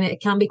that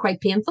it can be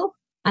quite painful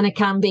and it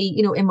can be,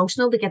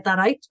 emotional to get that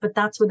out. But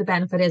that's where the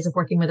benefit is of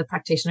working with a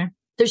practitioner.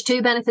 There's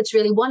two benefits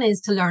really. One is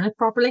to learn it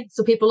properly.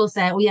 So people will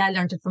say, oh yeah, I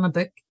learned it from a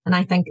book. And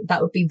I think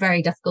that would be a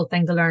very difficult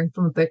thing to learn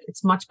from a book.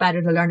 It's much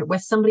better to learn it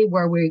with somebody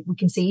where we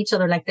can see each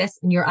other like this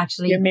and you're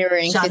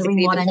mirroring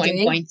shadowing what I'm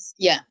doing. Points.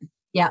 Yeah.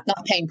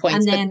 Not pain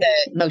points, but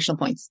the emotional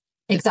points.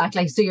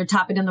 Exactly. So you're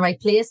tapping in the right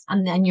place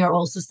and then you're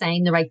also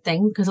saying the right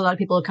thing, because a lot of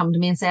people will come to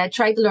me and say, I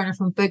tried to learn it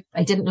from a book.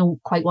 I didn't know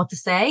quite what to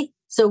say.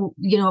 So,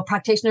 a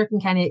practitioner can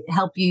kind of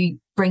help you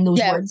bring those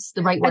words,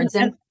 the right words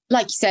in.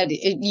 Like you said,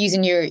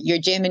 using your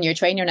gym and your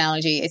trainer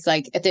analogy, it's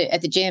like at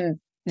the gym,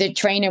 the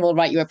trainer will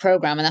write you a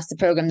program, and that's the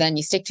program then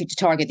you stick to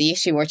target the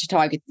issue or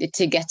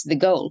to get to the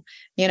goal.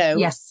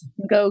 Yes.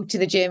 Go to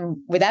the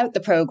gym without the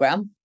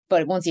program,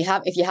 but if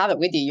you have it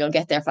with you, you'll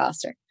get there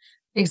faster.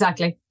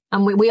 Exactly.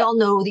 And we all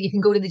know that you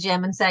can go to the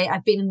gym and say,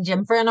 I've been in the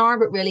gym for an hour,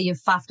 but really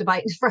you've faffed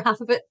about for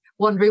half of it,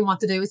 wondering what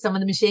to do with some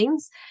of the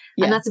machines.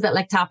 Yeah. And that's a bit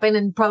like tapping.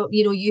 And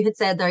you had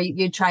said there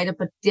you tried it,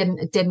 but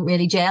it didn't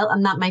really gel.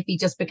 And that might be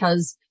just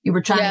because you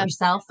were trying it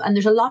yourself. And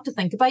there's a lot to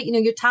think about.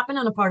 You're tapping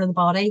on a part of the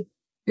body.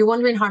 You're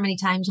wondering how many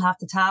times you have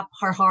to tap,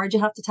 how hard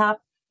you have to tap,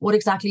 what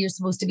exactly you're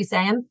supposed to be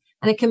saying.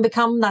 And it can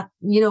become that,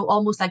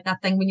 almost like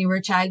that thing when you were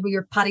a child where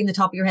you're patting the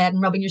top of your head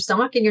and rubbing your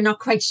stomach and you're not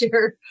quite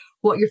sure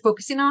what you're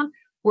focusing on.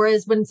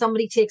 Whereas when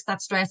somebody takes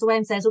that stress away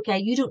and says, okay,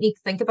 you don't need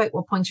to think about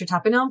what points you're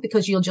tapping on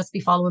because you'll just be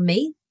following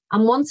me.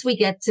 And once we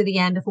get to the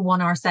end of a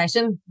 1 hour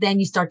session,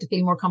 then you start to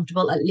feel more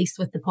comfortable, at least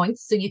with the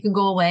points. So you can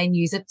go away and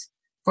use it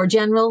for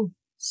general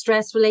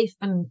stress relief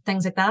and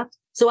things like that.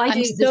 So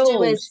there's 2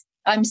 ways.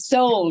 I'm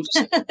sold.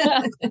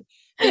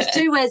 There's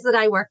 2 ways that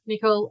I work,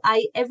 Nicole.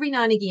 Every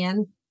now and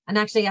again, and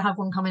actually I have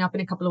one coming up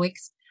in a couple of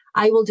weeks,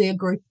 I will do a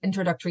group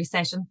introductory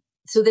session.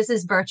 So this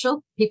is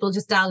virtual. People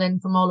just dial in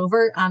from all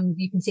over and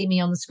you can see me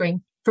on the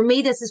screen. For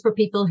me, this is for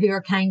people who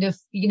are kind of,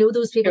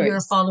 those people who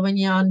are following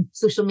you on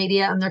social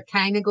media and they're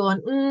kind of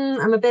going,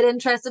 I'm a bit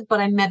interested, but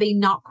I'm maybe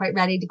not quite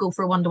ready to go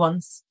for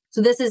one-to-ones.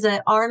 So this is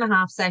an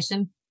hour-and-a-half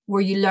session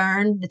where you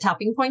learn the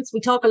tapping points. We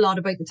talk a lot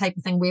about the type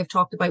of thing we have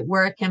talked about,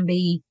 where it can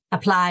be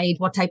applied,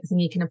 what type of thing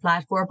you can apply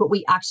it for, but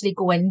we actually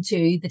go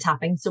into the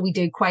tapping. So we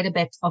do quite a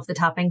bit of the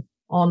tapping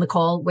on the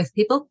call with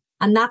people.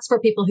 And that's for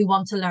people who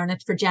want to learn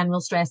it for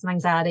general stress and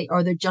anxiety,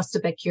 or they're just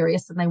a bit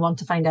curious and they want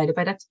to find out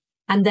about it.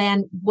 And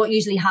then what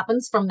usually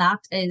happens from that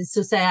is,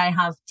 so say I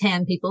have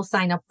 10 people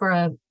sign up for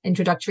an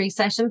introductory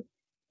session.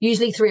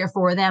 Usually 3 or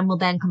 4 of them will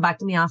then come back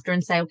to me after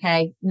and say,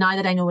 okay, now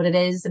that I know what it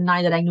is and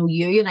now that I know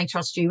you and I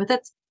trust you with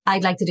it,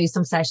 I'd like to do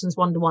some sessions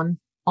 1-to-1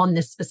 on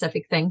this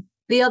specific thing.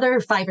 The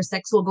other 5 or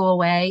 6 will go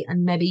away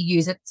and maybe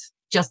use it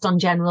just on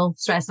general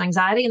stress and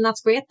anxiety. And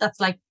that's great. That's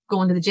like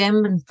going to the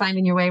gym and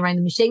finding your way around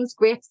the machines.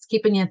 Great. It's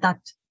keeping you at that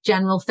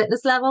general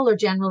fitness level or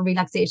general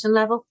relaxation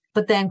level.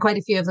 But then quite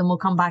a few of them will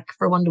come back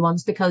for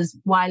 1-to-ones because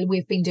while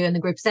we've been doing the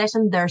group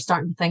session, they're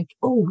starting to think,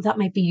 oh, that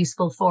might be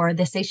useful for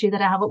this issue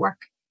that I have at work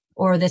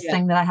or this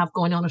thing that I have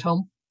going on at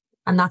home.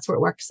 And that's where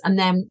it works. And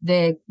then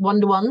the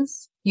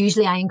 1-to-ones,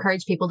 usually I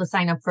encourage people to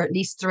sign up for at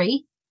least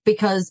 3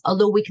 because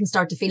although we can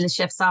start to feel the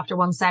shifts after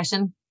one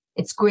session,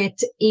 it's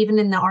great even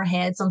in our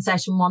heads on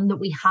session 1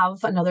 that we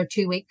have another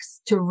 2 weeks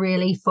to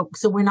really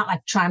focus. So we're not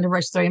like trying to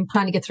rush through and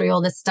trying to get through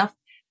all this stuff.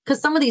 Because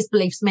some of these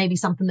beliefs may be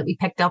something that we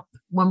picked up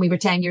when we were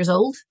 10 years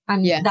old.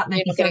 And that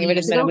may be 30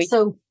 years ago.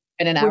 So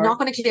we're not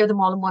going to clear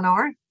them all in 1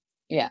 hour.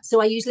 Yeah. So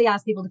I usually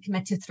ask people to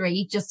commit to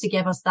 3 just to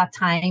give us that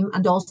time.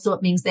 And also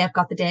it means they've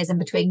got the days in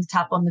between to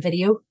tap on the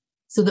video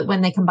so that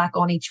when they come back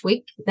on each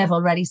week, they've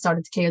already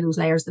started to clear those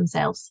layers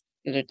themselves.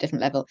 At a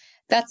different level.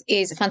 That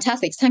is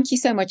fantastic. Thank you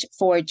so much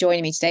for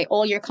joining me today.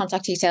 All your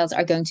contact details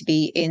are going to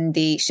be in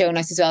the show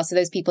notes as well. So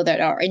those people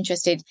that are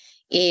interested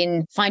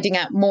in finding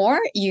out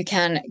more, you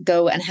can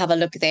go and have a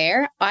look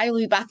there. I will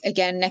be back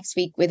again next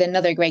week with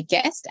another great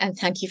guest. And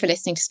thank you for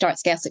listening to Start,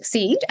 Scale,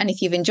 Succeed. And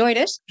if you've enjoyed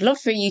it, I'd love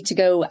for you to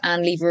go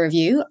and leave a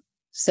review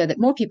so that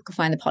more people can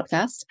find the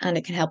podcast and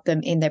it can help them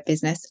in their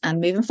business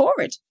and moving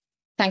forward.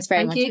 Thanks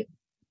very much. Thank you.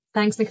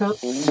 Thanks, Nicole.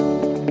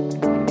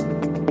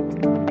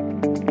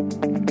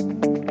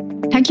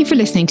 Thank you for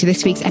listening to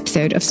this week's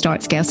episode of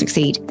Start, Scale,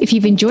 Succeed. If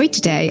you've enjoyed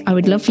today, I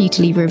would love for you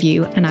to leave a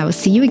review and I will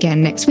see you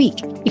again next week.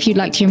 If you'd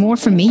like to hear more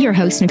from me, your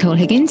host, Nicole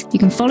Higgins, you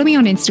can follow me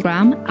on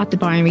Instagram at The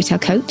Buy and Retail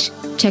Coach.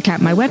 Check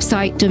out my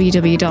website,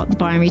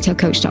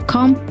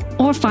 www.thebuyandretailcoach.com,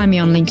 or find me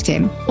on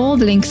LinkedIn. All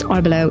the links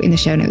are below in the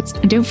show notes.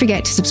 And don't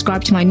forget to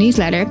subscribe to my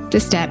newsletter, The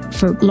Step,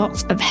 for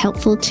lots of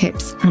helpful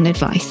tips and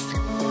advice.